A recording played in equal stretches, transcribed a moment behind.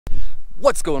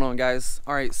What's going on, guys?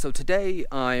 Alright, so today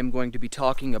I am going to be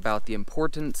talking about the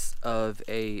importance of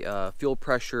a fuel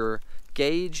pressure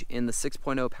gauge in the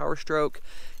 6.0 Powerstroke,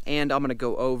 and I'm going to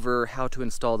go over how to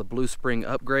install the blue spring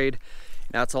upgrade.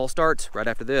 Now it all starts right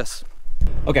after this.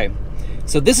 Okay,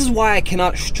 so this is why I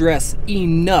cannot stress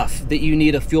enough that you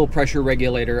need a fuel pressure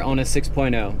regulator on a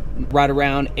 6.0. Right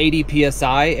around 80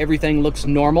 psi, everything looks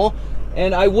normal,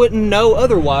 and I wouldn't know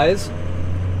otherwise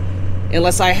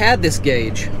unless I had this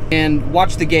gauge. And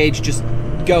watch the gauge just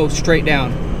go straight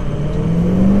down.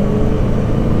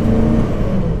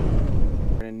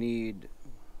 We're gonna need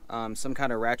some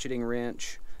kind of ratcheting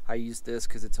wrench. I use this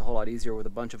because it's a whole lot easier with a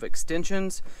bunch of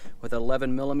extensions with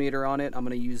 11mm on it. I'm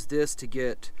going to use this to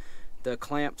get the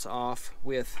clamps off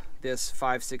with this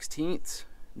 5/16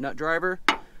 nut driver.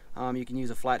 You can use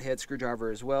a flathead screwdriver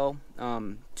as well.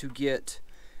 To get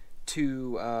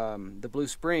to the blue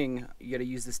spring, you got to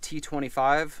use this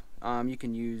T25. You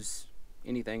can use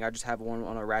anything. I just have one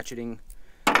on a ratcheting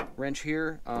wrench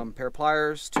here. Pair of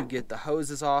pliers to get the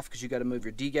hoses off because you got to move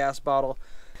your degas bottle.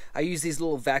 I use these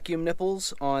little vacuum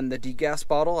nipples on the degas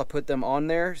bottle. I put them on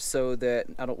there so that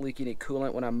I don't leak any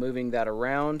coolant when I'm moving that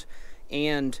around.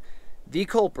 And the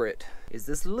culprit is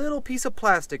this little piece of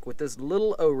plastic with this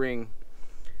little O-ring.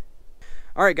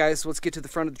 Alright guys, so let's get to the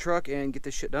front of the truck and get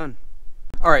this shit done.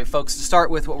 Alright folks, to start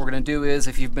with, what we're going to do is,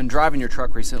 if you've been driving your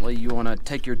truck recently, you want to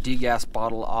take your degas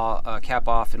bottle cap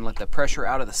off and let the pressure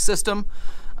out of the system.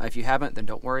 If you haven't, then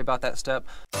don't worry about that step.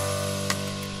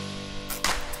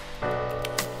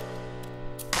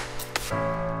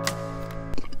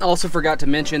 Also forgot to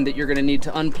mention that you're going to need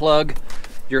to unplug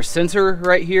your sensor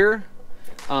right here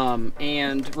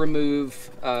and remove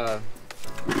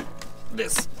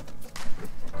this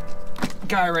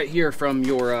guy right here from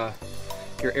your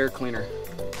air cleaner.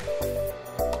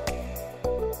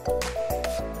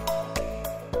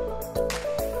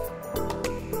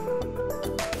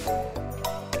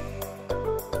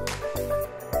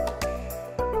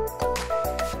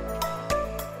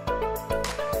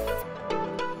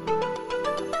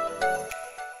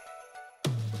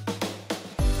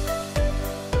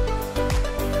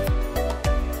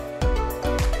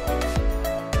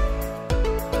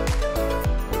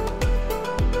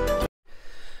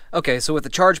 Okay, so with the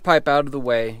charge pipe out of the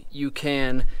way, you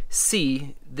can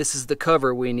see this is the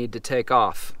cover we need to take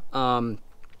off.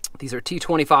 These are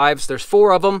T25s, there's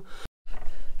 4 of them.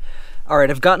 Alright,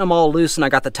 I've gotten them all loose and I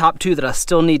got the top 2 that I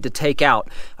still need to take out.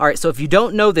 Alright, so if you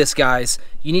don't know this, guys,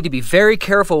 you need to be very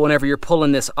careful whenever you're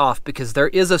pulling this off because there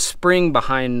is a spring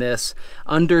behind this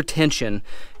under tension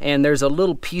and there's a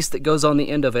little piece that goes on the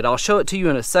end of it. I'll show it to you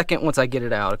in a second once I get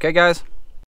it out, okay guys?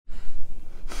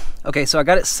 Okay, so I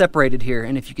got it separated here,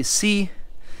 and if you can see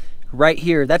right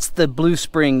here, that's the blue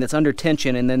spring that's under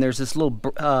tension, and then there's this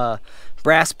little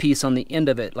brass piece on the end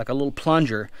of it, like a little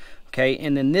plunger, okay?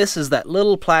 And then this is that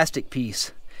little plastic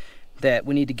piece that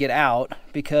we need to get out,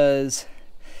 because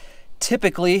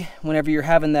typically, whenever you're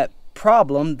having that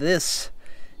problem, this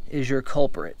is your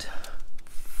culprit.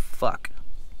 Fuck.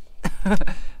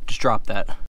 Just drop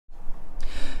that.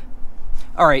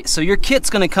 Alright, so your kit's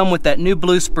going to come with that new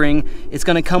blue spring. It's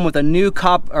going to come with a new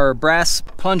brass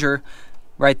plunger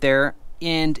right there,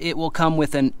 and it will come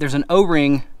with there's an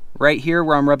O-ring right here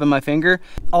where I'm rubbing my finger.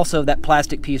 Also that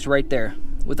plastic piece right there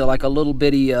with like a little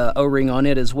bitty O-ring on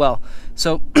it as well.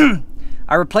 So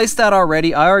I replaced that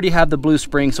already. I already have the blue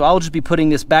spring, so I'll just be putting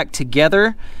this back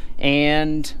together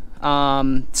and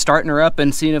starting her up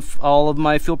and seeing if all of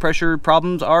my fuel pressure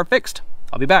problems are fixed.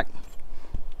 I'll be back.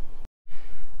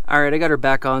 Alright, I got her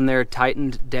back on there,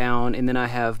 tightened down, and then I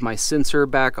have my sensor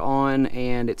back on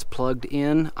and it's plugged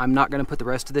in. I'm not going to put the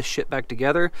rest of this shit back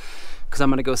together because I'm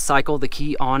going to go cycle the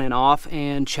key on and off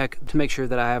and check to make sure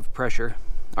that I have pressure.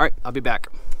 Alright, I'll be back.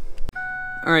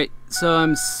 Alright, so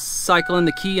I'm cycling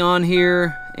the key on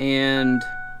here, and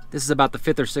this is about the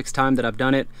 5th or 6th time that I've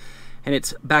done it, and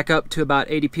it's back up to about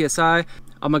 80 psi.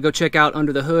 I'm going to go check out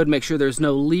under the hood, make sure there's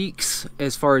no leaks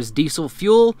as far as diesel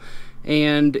fuel.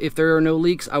 And if there are no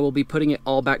leaks, I will be putting it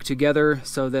all back together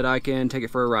so that I can take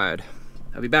it for a ride.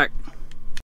 I'll be back.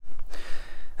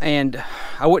 And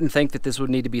I wouldn't think that this would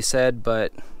need to be said,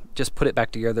 but just put it back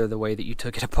together the way that you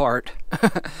took it apart.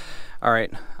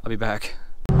 Alright, I'll be back.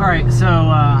 Alright, so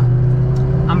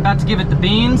I'm about to give it the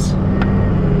beans.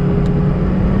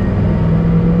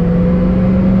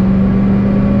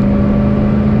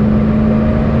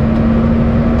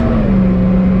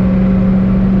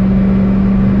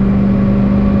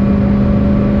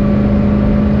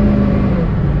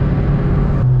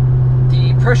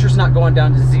 Pressure's not going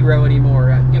down to 0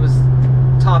 anymore. It was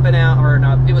topping out, or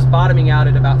not, it was bottoming out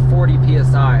at about 40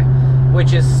 psi.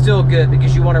 which is still good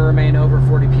because you want to remain over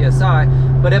 40 psi,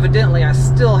 but evidently I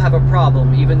still have a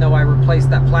problem even though I replaced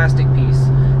that plastic piece.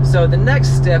 So the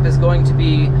next step is going to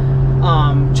be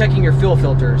checking your fuel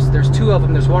filters. There's two of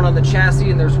them. There's one on the chassis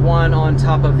and there's one on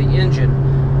top of the engine.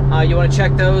 You want to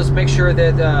check those, make sure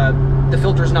that the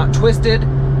filter's not twisted,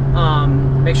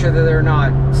 make sure that they're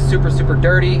not super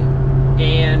dirty,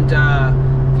 and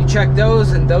if you check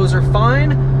those and those are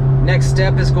fine, next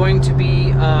step is going to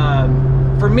be,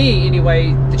 for me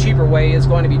anyway, the cheaper way is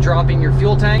going to be dropping your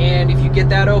fuel tank. And if you get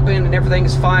that open and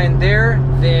everything's fine there,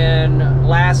 then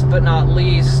last but not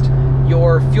least,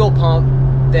 your fuel pump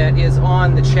that is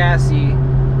on the chassis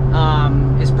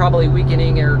is probably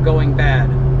weakening or going bad.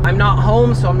 I'm not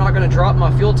home, so I'm not going to drop my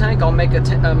fuel tank. I'll make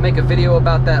a video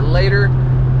about that later.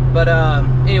 But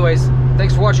anyways,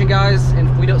 thanks for watching, guys, and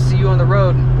if we don't see you on the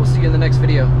road, we'll see you in the next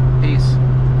video. Peace.